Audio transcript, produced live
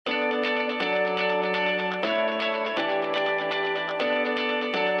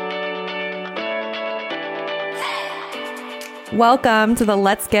Welcome to the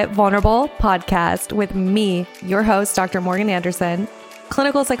Let's Get Vulnerable podcast with me, your host, Dr. Morgan Anderson,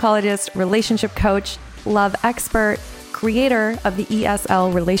 clinical psychologist, relationship coach, love expert, creator of the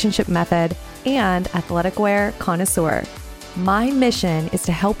ESL relationship method, and athletic wear connoisseur. My mission is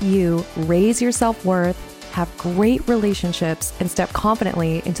to help you raise your self-worth, have great relationships, and step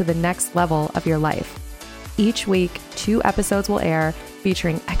confidently into the next level of your life. Each week, 2 episodes will air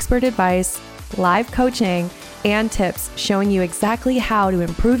featuring expert advice, live coaching, and tips showing you exactly how to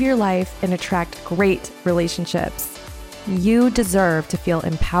improve your life and attract great relationships. You deserve to feel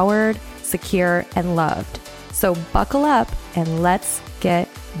empowered, secure, and loved. So buckle up and let's get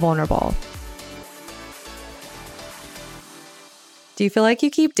vulnerable. Do you feel like you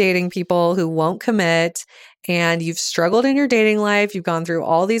keep dating people who won't commit and you've struggled in your dating life? You've gone through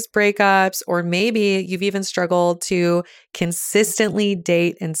all these breakups, or maybe you've even struggled to consistently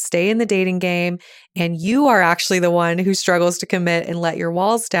date and stay in the dating game, and you are actually the one who struggles to commit and let your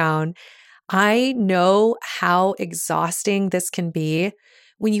walls down. I know how exhausting this can be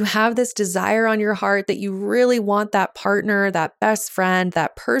when you have this desire on your heart that you really want that partner, that best friend,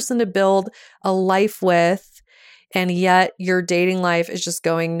 that person to build a life with. And yet your dating life is just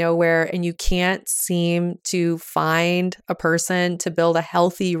going nowhere and you can't seem to find a person to build a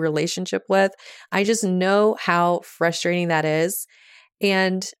healthy relationship with. I just know how frustrating that is.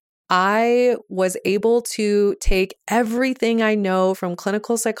 And I was able to take everything I know from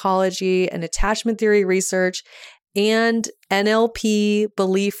clinical psychology and attachment theory research and NLP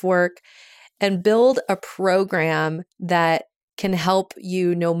belief work and build a program that can help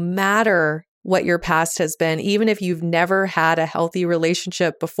you no matter what your past has been, even if you've never had a healthy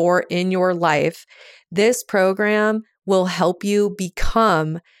relationship before in your life. This program will help you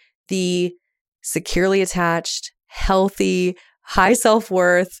become the securely attached, healthy, high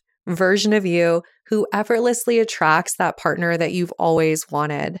self-worth version of you who effortlessly attracts that partner that you've always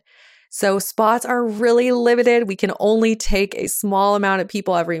wanted. So spots are really limited. We can only take a small amount of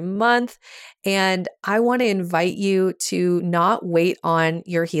people every month. And I want to invite you to not wait on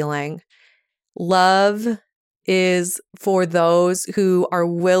your healing. Love is for those who are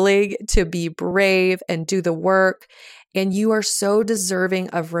willing to be brave and do the work. And you are so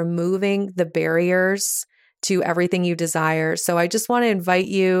deserving of removing the barriers to everything you desire. So I just want to invite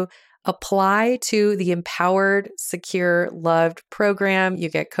you, apply to the Empowered, Secure, Loved program. You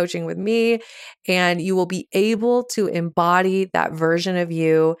get coaching with me, and you will be able to embody that version of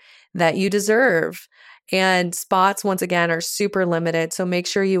you that you deserve. And spots, once again, are super limited. So make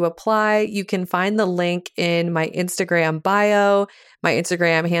sure you apply. You can find the link in my Instagram bio. My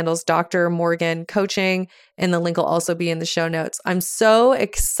Instagram handles Dr. Morgan Coaching, and the link will also be in the show notes. I'm so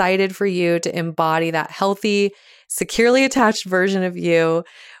excited for you to embody that healthy, securely attached version of you.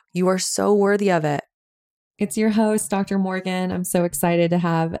 You are so worthy of it. It's your host, Dr. Morgan. I'm so excited to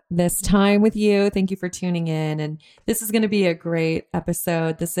have this time with you. Thank you for tuning in. And this is going to be a great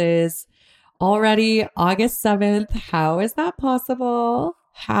episode. This is already August 7th. How is that possible?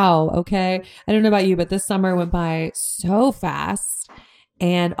 How? Okay. I don't know about you, but this summer went by so fast.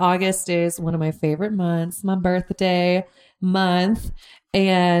 And August is one of my favorite months, my birthday month.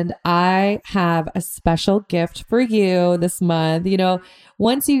 And I have a special gift for you this month. You know,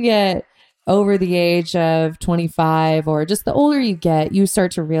 once you get over the age of 25 or just the older you get, you start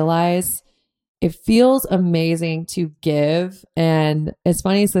to realize it feels amazing to give. And as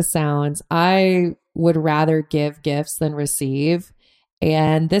funny as this sounds, I would rather give gifts than receive.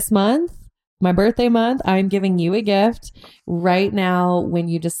 And this month, my birthday month, I'm giving you a gift. Right now, when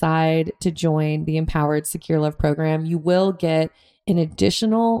you decide to join the Empowered Secure Love program, you will get an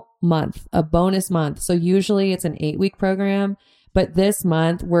additional month, a bonus month. So usually it's an 8-week program. But this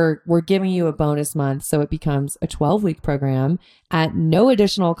month, we're giving you a bonus month. So it becomes a 12-week program at no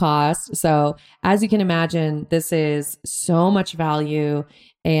additional cost. So as you can imagine, this is so much value.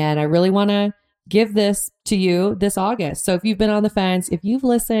 And I really want to give this to you this August. So if you've been on the fence, if you've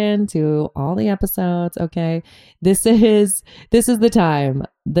listened to all the episodes, okay, this is the time.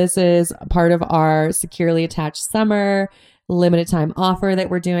 This is part of our Securely Attached Summer limited time offer that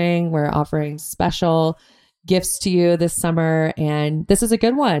we're doing. We're offering special gifts to you this summer, and this is a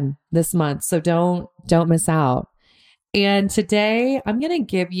good one this month. So don't miss out. And today I'm going to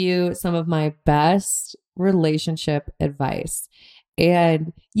give you some of my best relationship advice.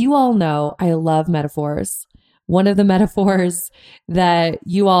 And you all know I love metaphors. One of the metaphors that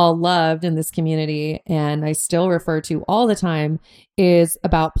you all loved in this community, and I still refer to all the time, is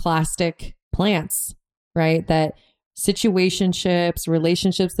about plastic plants, right? That situationships,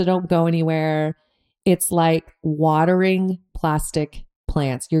 relationships that don't go anywhere, it's like watering plastic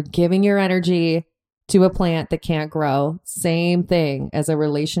plants. You're giving your energy to a plant that can't grow. Same thing as a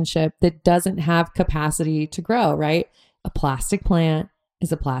relationship that doesn't have capacity to grow, right? A plastic plant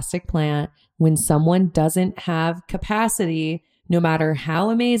is a plastic plant. When someone doesn't have capacity, no matter how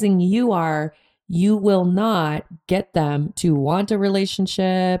amazing you are, you will not get them to want a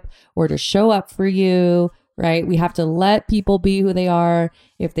relationship or to show up for you, right? We have to let people be who they are.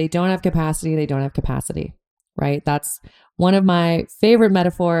 If they don't have capacity, they don't have capacity, right? That's one of my favorite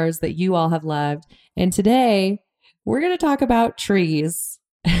metaphors that you all have loved. And today we're going to talk about trees.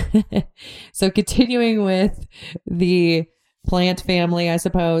 So continuing with the plant family, I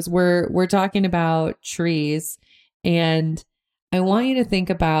suppose, we're talking about trees, and I want you to think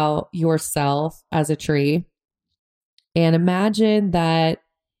about yourself as a tree and imagine that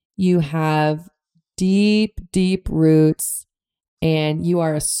you have deep, deep roots and you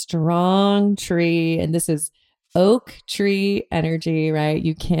are a strong tree. And this is oak tree energy, right?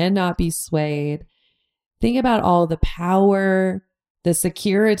 You cannot be swayed. Think about all the power, the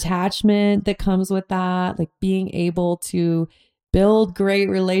secure attachment that comes with that, like being able to build great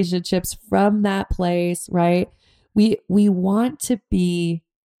relationships from that place, right? We want to be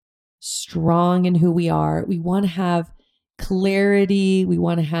strong in who we are. We want to have clarity. We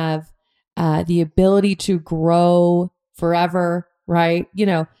want to have the ability to grow forever, right?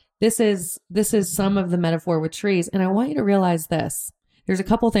 This is some of the metaphor with trees, and I want you to realize this. There's a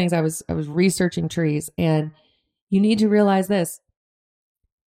couple things. I was researching trees, and you need to realize this.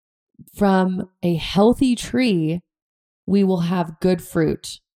 From a healthy tree, we will have good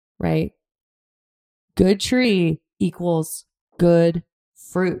fruit, right? Good tree equals good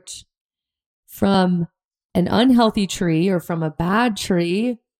fruit. From an unhealthy tree or from a bad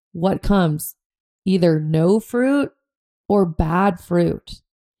tree, what comes? Either no fruit or bad fruit.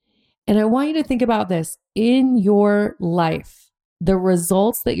 And I want you to think about this in your life, the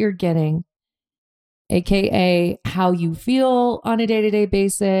results that you're getting, AKA how you feel on a day-to-day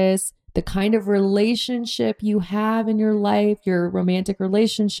basis, the kind of relationship you have in your life, your romantic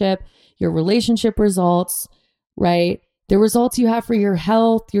relationship, your relationship results, right? The results you have for your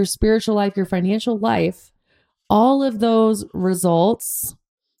health, your spiritual life, your financial life, all of those results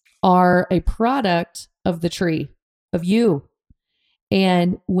are a product of the tree, of you.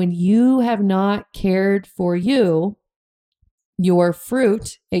 And when you have not cared for you, your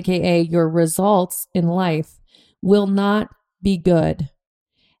fruit, AKA your results in life, will not be good.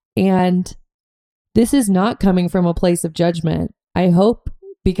 And this is not coming from a place of judgment. I hope,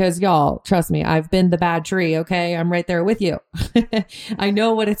 because y'all, trust me, I've been the bad tree, okay? I'm right there with you. I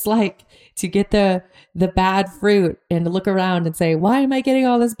know what it's like to get the bad fruit and to look around and say, why am I getting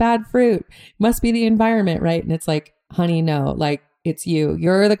all this bad fruit? Must be the environment, right? And it's like, honey, no, like it's you.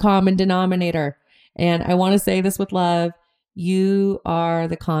 You're the common denominator. And I want to say this with love. You are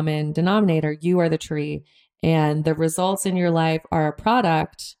the common denominator. You are the tree. And the results in your life are a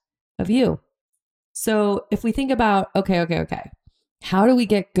product of you. So if we think about, okay. How do we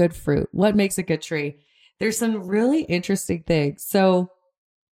get good fruit? What makes a good tree? There's some really interesting things. So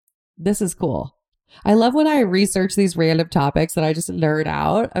this is cool. I love when I research these random topics that I just nerd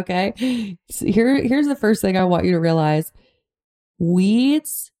out. Okay. So here's the first thing I want you to realize.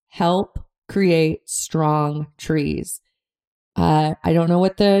 Weeds help create strong trees. I don't know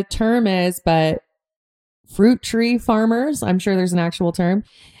what the term is, but fruit tree farmers, I'm sure there's an actual term,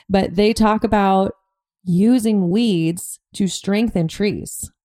 but they talk about using weeds to strengthen trees.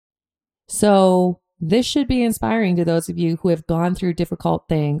 So this should be inspiring to those of you who have gone through difficult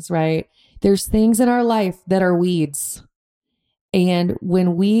things, right? There's things in our life that are weeds. And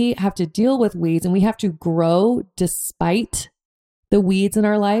when we have to deal with weeds and we have to grow despite the weeds in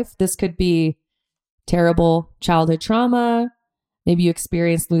our life, this could be terrible childhood trauma. Maybe you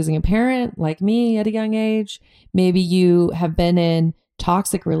experienced losing a parent like me at a young age. Maybe you have been in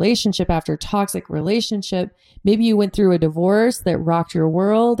toxic relationship after toxic relationship. Maybe you went through a divorce that rocked your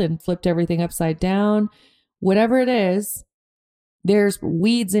world and flipped everything upside down. Whatever it is, there's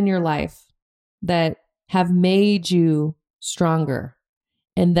weeds in your life that have made you stronger,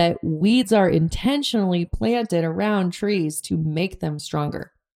 and that weeds are intentionally planted around trees to make them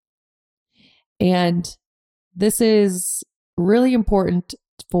stronger. And this is really important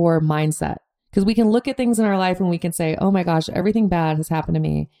for mindset, because we can look at things in our life and we can say, oh my gosh, everything bad has happened to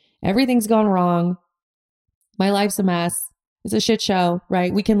me. Everything's gone wrong. My life's a mess. It's a shit show,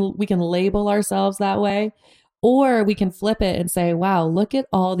 right? We can label ourselves that way, or we can flip it and say, wow, look at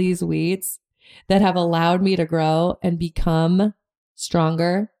all these weeds that have allowed me to grow and become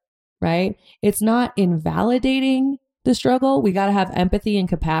stronger, right? It's not invalidating the struggle. We got to have empathy and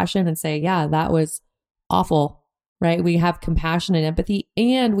compassion and say, yeah, that was awful, right? We have compassion and empathy,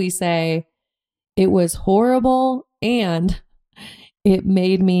 and we say, It was horrible, and it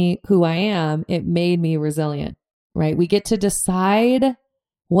made me who I am. It made me resilient, right? We get to decide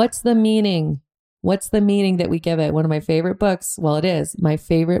what's the meaning. What's the meaning that we give it? One of my favorite books. Well, it is my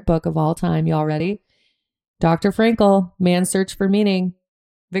favorite book of all time. Y'all ready? Dr. Frankl, Man's Search for Meaning.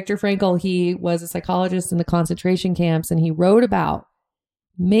 Viktor Frankl, he was a psychologist in the concentration camps, and he wrote about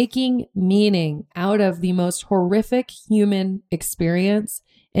making meaning out of the most horrific human experience.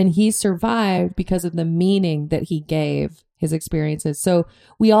 And he survived because of the meaning that he gave his experiences. So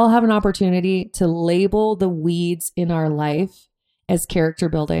we all have an opportunity to label the weeds in our life as character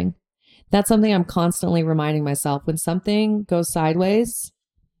building. That's something I'm constantly reminding myself. When something goes sideways,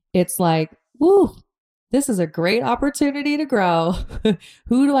 it's like, woo, this is a great opportunity to grow.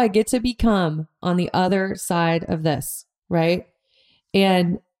 Who do I get to become on the other side of this, right?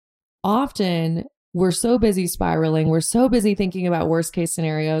 And often we're so busy spiraling, we're so busy thinking about worst case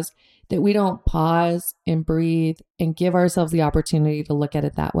scenarios that we don't pause and breathe and give ourselves the opportunity to look at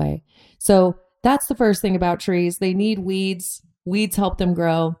it that way. So that's the first thing about trees. They need weeds. Weeds help them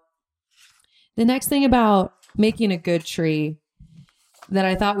grow. The next thing about making a good tree that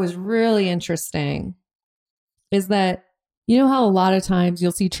I thought was really interesting is that, you know how a lot of times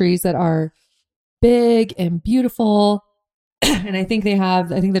you'll see trees that are big and beautiful, and I think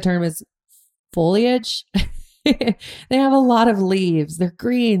the term is foliage. They have a lot of leaves. They're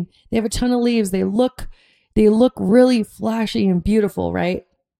green. They have a ton of leaves. They look really flashy and beautiful, right?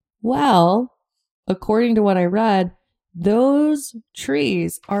 Well, according to what I read, those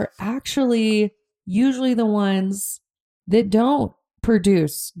trees are actually usually the ones that don't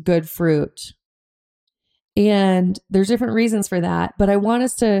produce good fruit. And there's different reasons for that, but I want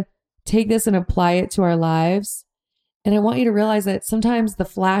us to take this and apply it to our lives. And I want you to realize that sometimes the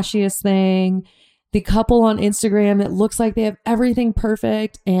flashiest thing, the couple on Instagram that looks like they have everything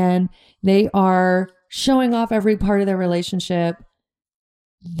perfect and they are showing off every part of their relationship,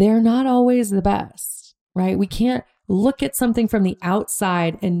 they're not always the best, right? We can't look at something from the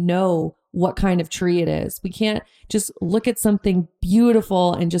outside and know what kind of tree it is. We can't just look at something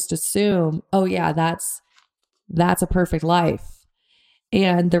beautiful and just assume, oh yeah, that's a perfect life.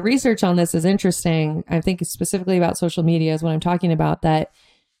 And the research on this is interesting. I think specifically about social media is what I'm talking about, that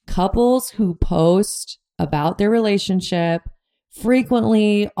couples who post about their relationship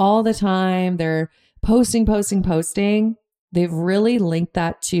frequently, all the time, they're posting, they've really linked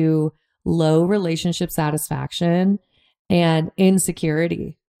that to low relationship satisfaction and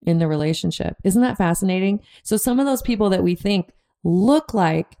insecurity in the relationship. Isn't that fascinating? So some of those people that we think look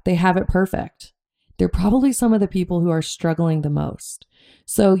like they have it perfect, they're probably some of the people who are struggling the most.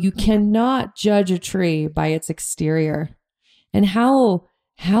 So you cannot judge a tree by its exterior. And how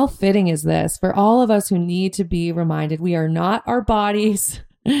fitting is this for all of us who need to be reminded we are not our bodies.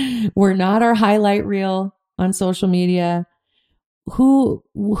 We're not our highlight reel on social media. Who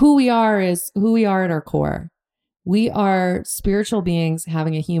we are is who we are at our core. We are spiritual beings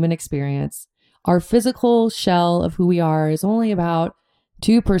having a human experience. Our physical shell of who we are is only about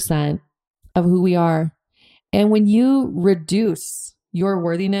 2% of who we are. And when you reduce your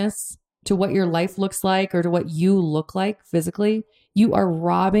worthiness to what your life looks like or to what you look like physically, you are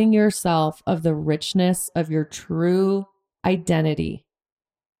robbing yourself of the richness of your true identity.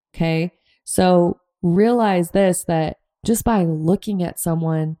 Okay? So realize this, that just by looking at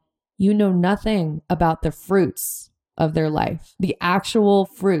someone, you know nothing about the fruits of their life, the actual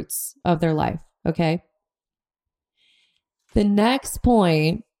fruits of their life. Okay? The next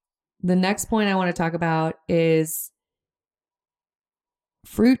point I want to talk about is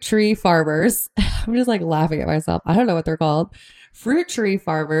fruit tree farmers. I'm just like laughing at myself. I don't know what they're called. Fruit tree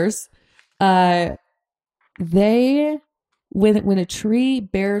farmers. When a tree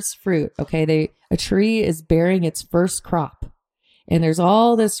bears fruit, okay, a tree is bearing its first crop, and there's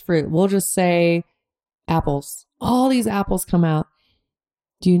all this fruit. We'll just say apples. All these apples come out.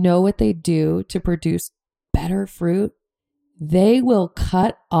 Do you know what they do to produce better fruit? They will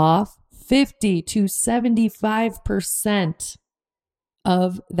cut off 50 to 75%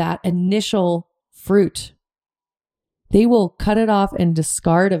 of that initial fruit. They will cut it off and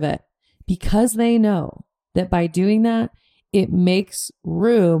discard of it because they know that by doing that, it makes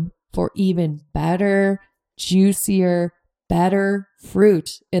room for even better, juicier, better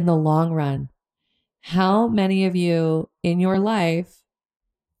fruit in the long run. How many of you in your life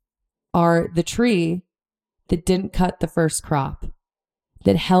are the tree that didn't cut the first crop,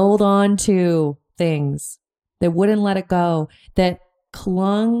 that held on to things, that wouldn't let it go, that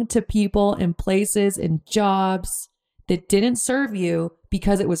clung to people and places and jobs that didn't serve you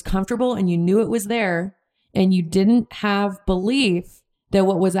because it was comfortable and you knew it was there, and you didn't have belief that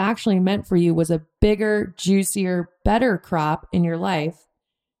what was actually meant for you was a bigger, juicier, better crop in your life,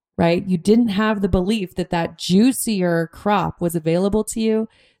 right? You didn't have the belief that that juicier crop was available to you.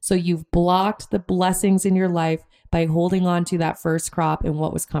 So you've blocked the blessings in your life by holding on to that first crop and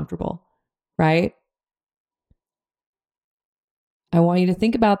what was comfortable, right? I want you to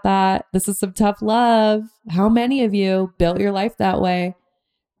think about that. This is some tough love. How many of you built your life that way,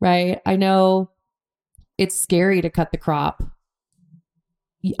 right? I know it's scary to cut the crop.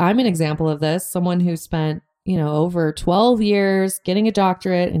 I'm an example of this. Someone who spent, over 12 years getting a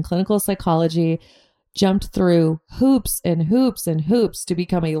doctorate in clinical psychology, jumped through hoops and hoops and hoops to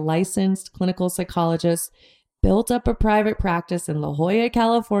become a licensed clinical psychologist, built up a private practice in La Jolla,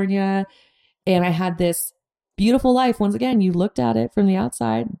 California. And I had this beautiful life. Once again, you looked at it from the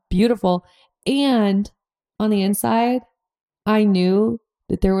outside, beautiful. And on the inside, I knew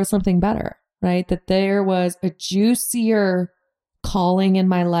that there was something better, right? That there was a juicier calling in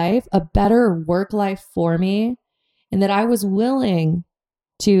my life, a better work life for me, and that I was willing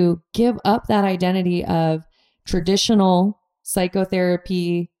to give up that identity of traditional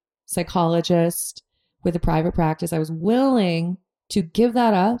psychotherapy psychologist with a private practice. I was willing to give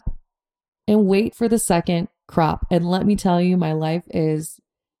that up and wait for the second crop. And let me tell you, my life is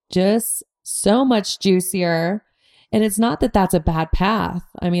just so much juicier. And it's not that that's a bad path.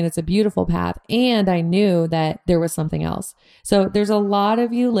 I mean, it's a beautiful path. And I knew that there was something else. So there's a lot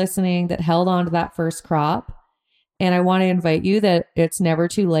of you listening that held on to that first crop. And I want to invite you that it's never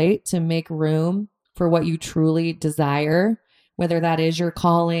too late to make room for what you truly desire, whether that is your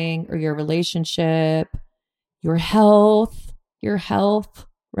calling or your relationship, your health,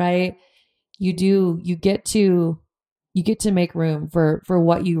 right? You get to make room for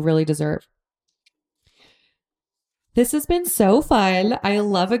what you really deserve. This has been so fun. I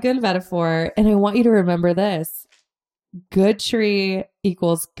love a good metaphor. And I want you to remember this. Good tree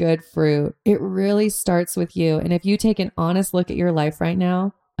equals good fruit. It really starts with you. And if you take an honest look at your life right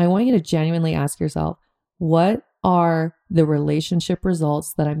now, I want you to genuinely ask yourself, what are the relationship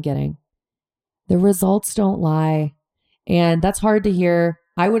results that I'm getting? The results don't lie. And that's hard to hear.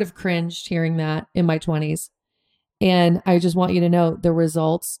 I would have cringed hearing that in my 20s. And I just want you to know the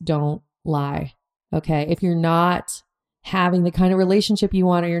results don't lie. Okay. If you're not having the kind of relationship you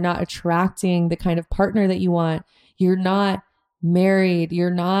want, or you're not attracting the kind of partner that you want, you're not married, you're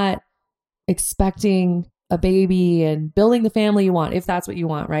not expecting a baby and building the family you want, if that's what you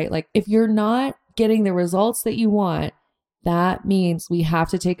want, right? Like if you're not getting the results that you want, that means we have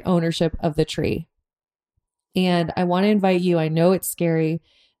to take ownership of the tree. And I want to invite you, I know it's scary.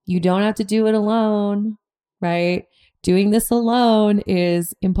 You don't have to do it alone, right? Doing this alone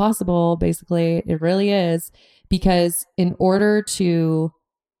is impossible, basically. It really is. Because in order to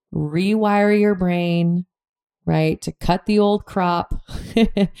rewire your brain, right, to cut the old crop,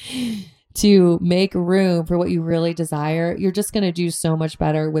 to make room for what you really desire, you're just going to do so much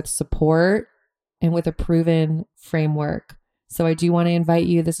better with support and with a proven framework. So I do want to invite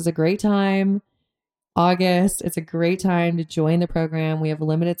you. This is a great time. August, it's a great time to join the program. We have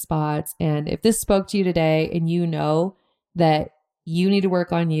limited spots. And if this spoke to you today and you know that you need to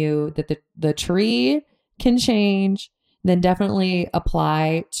work on you, that the tree can change, then definitely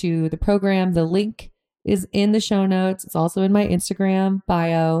apply to the program. The link is in the show notes. It's also in my Instagram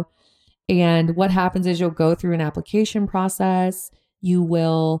bio. And what happens is you'll go through an application process. You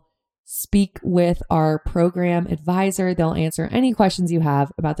will speak with our program advisor. They'll answer any questions you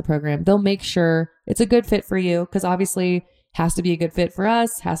have about the program. They'll make sure it's a good fit for you, because obviously it has to be a good fit for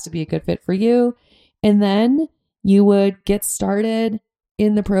us, has to be a good fit for you. And then you would get started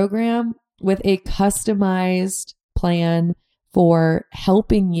in the program with a customized plan for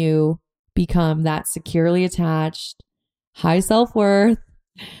helping you become that securely attached, high self-worth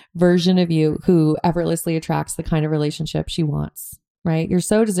version of you who effortlessly attracts the kind of relationship she wants, right? You're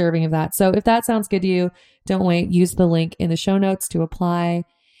so deserving of that. So if that sounds good to you, don't wait. Use the link in the show notes to apply.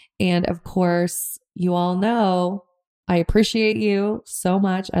 And of course, you all know I appreciate you so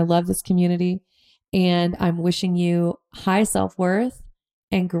much. I love this community. And I'm wishing you high self-worth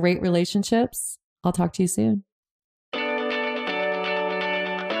and great relationships. I'll talk to you soon.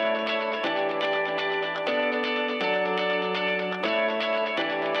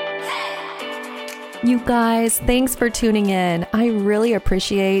 You guys, thanks for tuning in. I really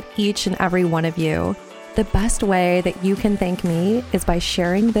appreciate each and every one of you. The best way that you can thank me is by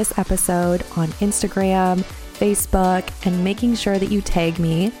sharing this episode on Instagram, Facebook, and making sure that you tag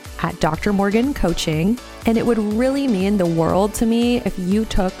me at Dr. Morgan Coaching. And it would really mean the world to me if you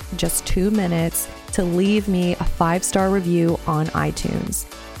took just 2 minutes to leave me a 5-star review on iTunes.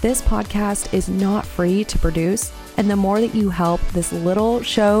 this podcast is not free to produce, and the more that you help this little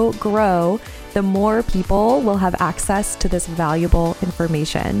show grow, the more people will have access to this valuable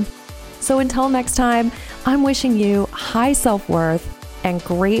information. So until next time, I'm wishing you high self-worth and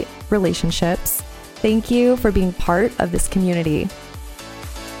great relationships. Thank you for being part of this community.